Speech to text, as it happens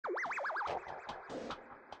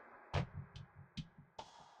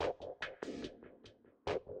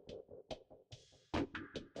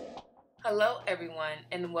Hello everyone,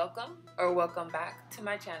 and welcome back to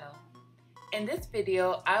my channel. In this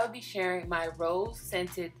video, I will be sharing my rose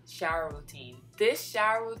scented shower routine. This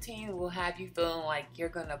shower routine will have you feeling like you're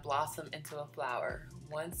gonna blossom into a flower,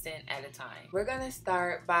 one scent at a time. We're gonna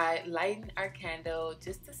start by lighting our candle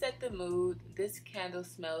just to set the mood. This candle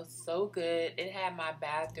smells so good. It had my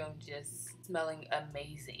bathroom just smelling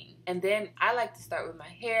amazing. And then I like to start with my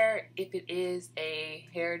hair. If it is a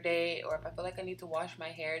hair day or if I feel like I need to wash my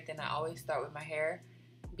hair, then I always start with my hair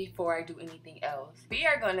before I do anything else. We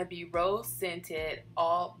are going to be rose scented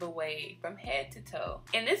all the way from head to toe.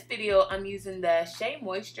 In this video, I'm using the Shea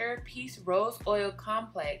Moisture Peace Rose Oil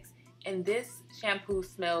Complex, and this shampoo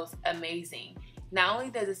smells amazing. Not only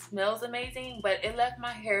does it smell amazing, but it left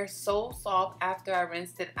my hair so soft after I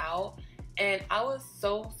rinsed it out, and I was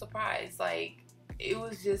so surprised. Like, it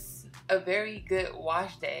was just a very good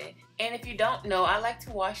wash day. And if you don't know, I like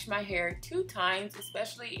to wash my hair 2 times,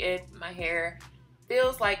 especially if my hair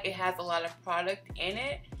feels like it has a lot of product in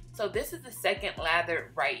it. So this is the second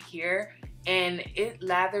lather right here, and it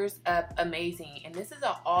lathers up amazing. And this is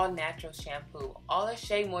an all natural shampoo. All the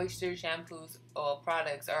Shea Moisture shampoos or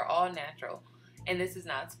products are all natural, and this is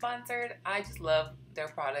not sponsored. I just love their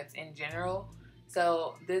products in general.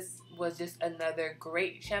 So this was just another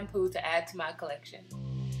great shampoo to add to my collection.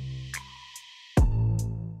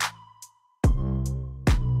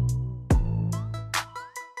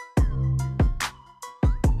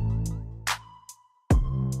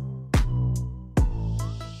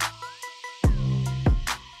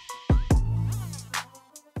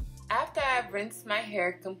 After I've rinsed my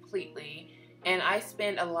hair completely, and I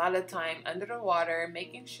spend a lot of time under the water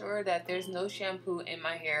making sure that there's no shampoo in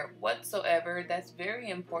my hair whatsoever, that's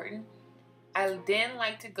very important, I then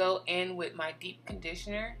like to go in with my deep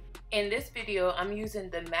conditioner. In this video, I'm using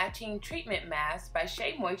the Matching Treatment Mask by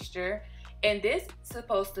Shea Moisture, and this is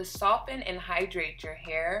supposed to soften and hydrate your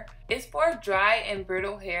hair. It's for dry and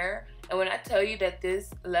brittle hair, and when I tell you that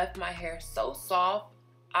this left my hair so soft,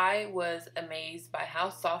 I was amazed by how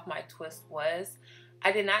soft my twist was.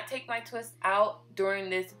 I did not take my twist out during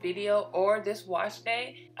this video or this wash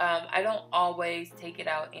day. I don't always take it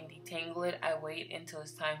out and detangle it. I wait until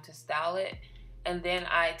it's time to style it, and then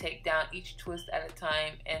I take down each twist at a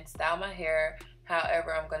time and style my hair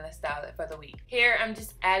however I'm going to style it for the week. Here I'm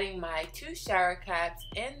just adding my 2 shower caps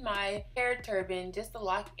in my hair turban just to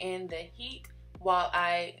lock in the heat while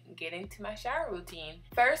I get into my shower routine.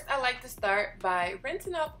 First, I like to start by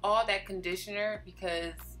rinsing off all that conditioner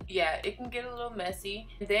because yeah, it can get a little messy.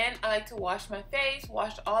 Then I like to wash my face,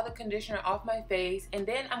 wash all the conditioner off my face, and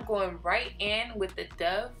then I'm going right in with the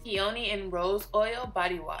Dove Peony and Rose Oil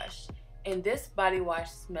Body Wash. And this body wash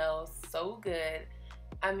smells so good.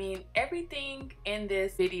 I mean, everything in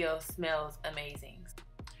this video smells amazing.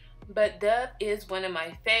 But Dove is one of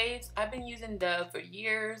my faves. I've been using Dove for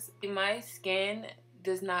years. My skin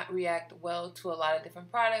does not react well to a lot of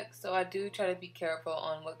different products, so I do try to be careful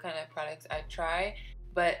on what kind of products I try.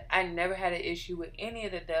 But I never had an issue with any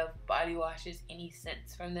of the Dove body washes, any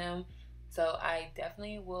scents from them. So I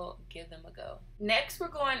definitely will give them a go. Next, we're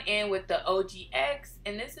going in with the OGX,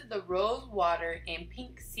 and this is the Rose Water and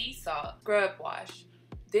Pink Sea Salt Scrub Wash.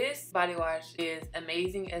 This body wash is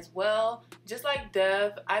amazing as well. Just like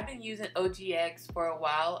Dove, I've been using OGX for a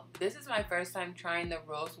while. This is my first time trying the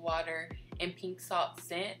Rose Water and Pink Salt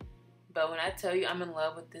scent. But when I tell you I'm in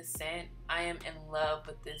love with this scent, I am in love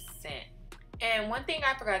with this scent. And one thing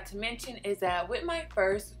I forgot to mention is that with my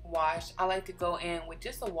first wash, I like to go in with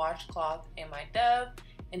just a washcloth and my Dove.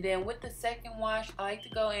 And then with the second wash, I like to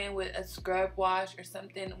go in with a scrub wash or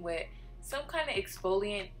something with some kind of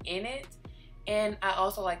exfoliant in it. And I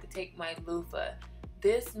also like to take my loofah.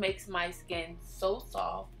 This makes my skin so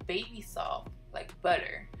soft, baby soft, like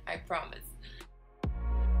butter, I promise.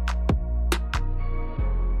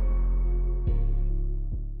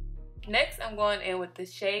 Next, I'm going in with the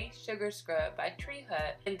Shea Sugar Scrub by Tree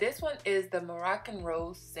Hut. And this one is the Moroccan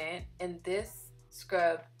Rose scent. And this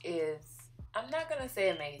scrub is, I'm not going to say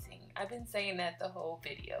amazing. I've been saying that the whole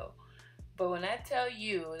video. But when I tell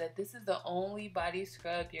you that this is the only body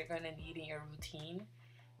scrub you're going to need in your routine,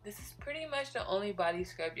 this is pretty much the only body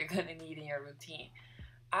scrub you're going to need in your routine.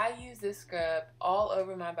 I use this scrub all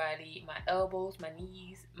over my body, my elbows, my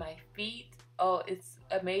knees, my feet. Oh, it's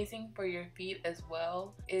amazing for your feet as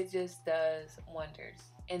well. It just does wonders.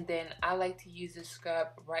 And then I like to use this scrub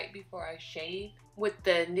right before I shave with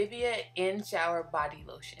the Nivea In Shower Body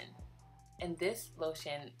Lotion. And this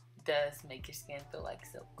lotion does make your skin feel like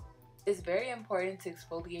silk. It's very important to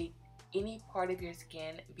exfoliate any part of your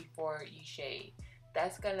skin before you shave.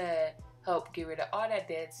 That's gonna help get rid of all that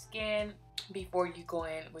dead skin before you go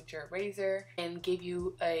in with your razor and give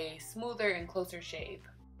you a smoother and closer shave.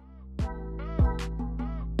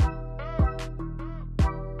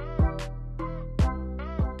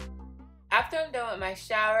 After I'm done with my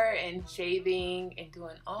shower and shaving and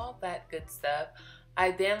doing all that good stuff,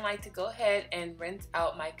 I then like to go ahead and rinse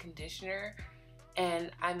out my conditioner.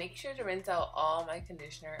 And I make sure to rinse out all my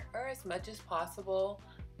conditioner, or as much as possible.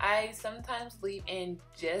 I sometimes leave in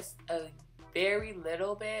just a very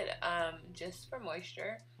little bit, just for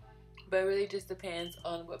moisture, but it really just depends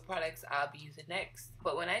on what products I'll be using next.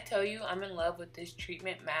 But when I tell you I'm in love with this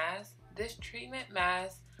treatment mask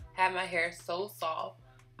had my hair so soft,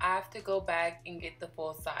 I have to go back and get the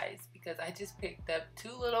full size because I just picked up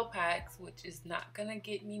 2 little packs, which is not gonna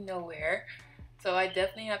get me nowhere. So I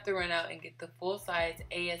definitely have to run out and get the full size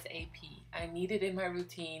ASAP. I need it in my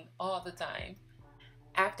routine all the time.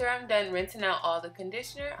 After I'm done rinsing out all the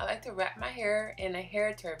conditioner, I like to wrap my hair in a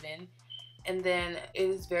hair turban. And then it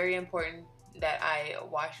is very important that I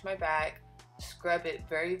wash my back, scrub it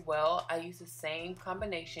very well. I use the same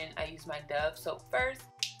combination. I use my Dove soap first.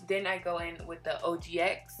 Then I go in with the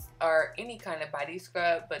OGX or any kind of body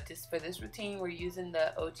scrub, but just for this routine, we're using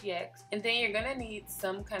the OGX. And then you're gonna need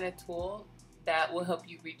some kind of tool that will help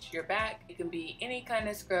you reach your back. It can be any kind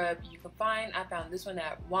of scrub you can find. I found this one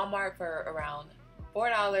at Walmart for around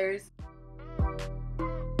 $4.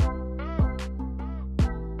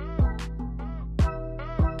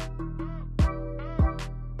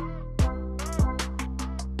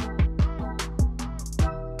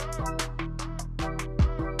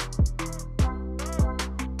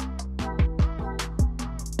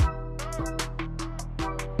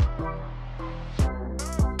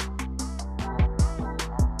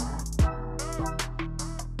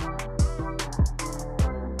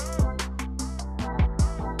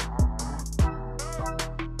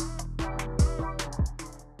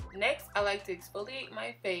 Next, I like to exfoliate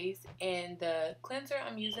my face, and the cleanser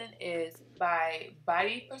I'm using is by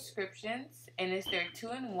Body Prescriptions, and it's their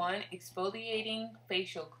 2-in-1 exfoliating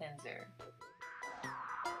facial cleanser.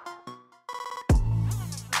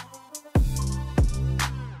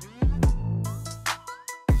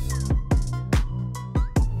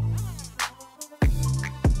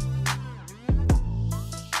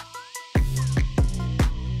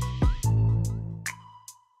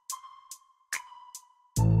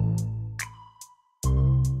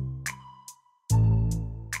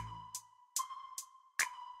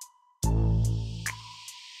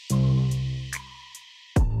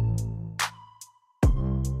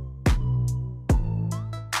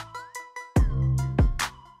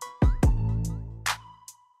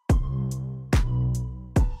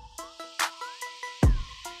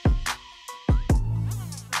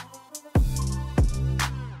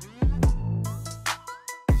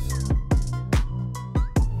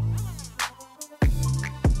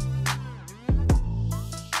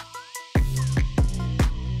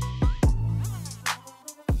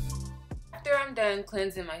 After I'm done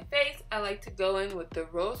cleansing my face, I like to go in with the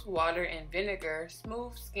rose water and vinegar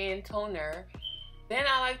smooth skin toner. Then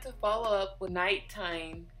I like to follow up with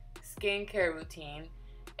nighttime skincare routine,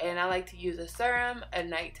 and I like to use a serum, a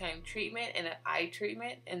nighttime treatment, and an eye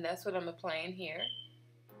treatment, and that's what I'm applying here.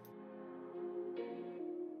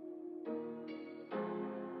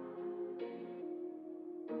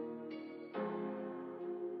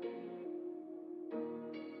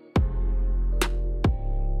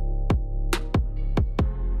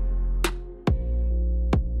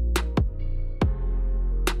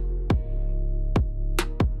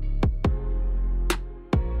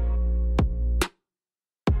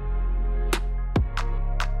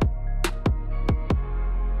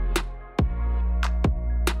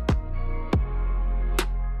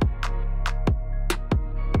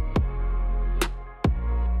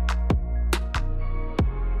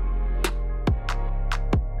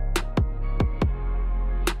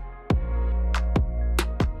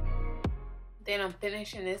 Then I'm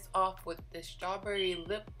finishing this off with the strawberry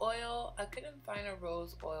lip oil. I couldn't find a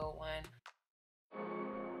rose oil one.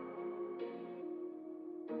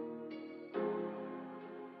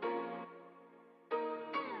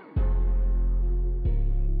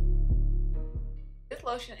 This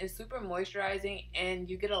lotion is super moisturizing and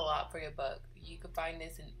you get a lot for your buck. You can find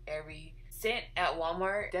this in every scent at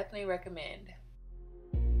Walmart. Definitely recommend.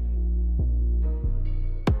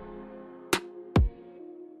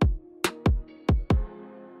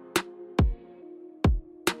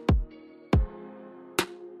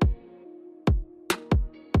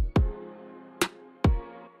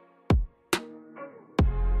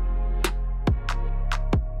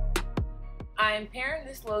 I'm pairing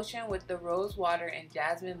this lotion with the rose water and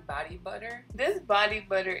jasmine body butter. This body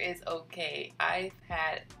butter is okay. I've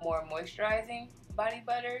had more moisturizing body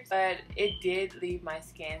butters, but it did leave my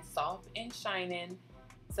skin soft and shining.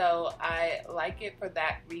 So I like it for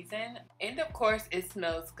that reason. And of course it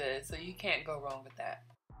smells good, so you can't go wrong with that.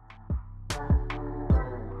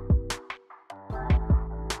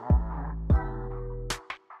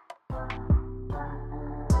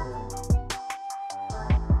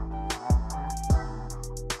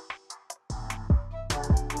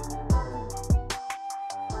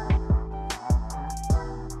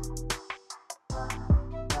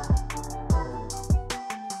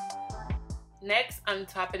 Next, I'm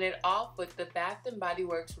topping it off with the Bath & Body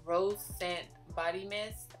Works Rose Scent Body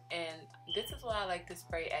Mist, and this is what I like to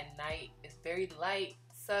spray at night. It's very light,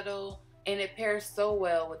 subtle, and it pairs so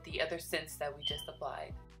well with the other scents that we just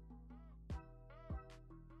applied.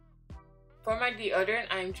 For my deodorant,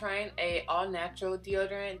 I'm trying a all-natural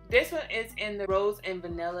deodorant. This one is in the rose and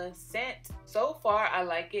vanilla scent. So far, I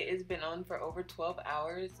like it. It's been on for over 12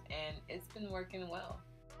 hours, and it's been working well.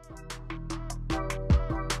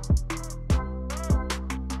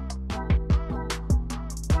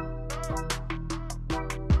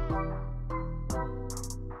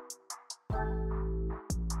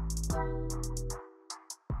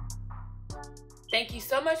 Thank you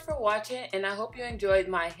so much for watching, and I hope you enjoyed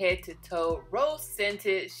my head to toe rose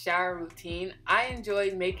scented shower routine. I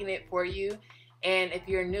enjoyed making it for you, and if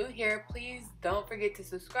you're new here, please don't forget to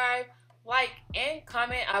subscribe, like, and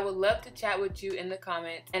comment. I would love to chat with you in the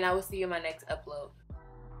comments, and I will see you in my next upload.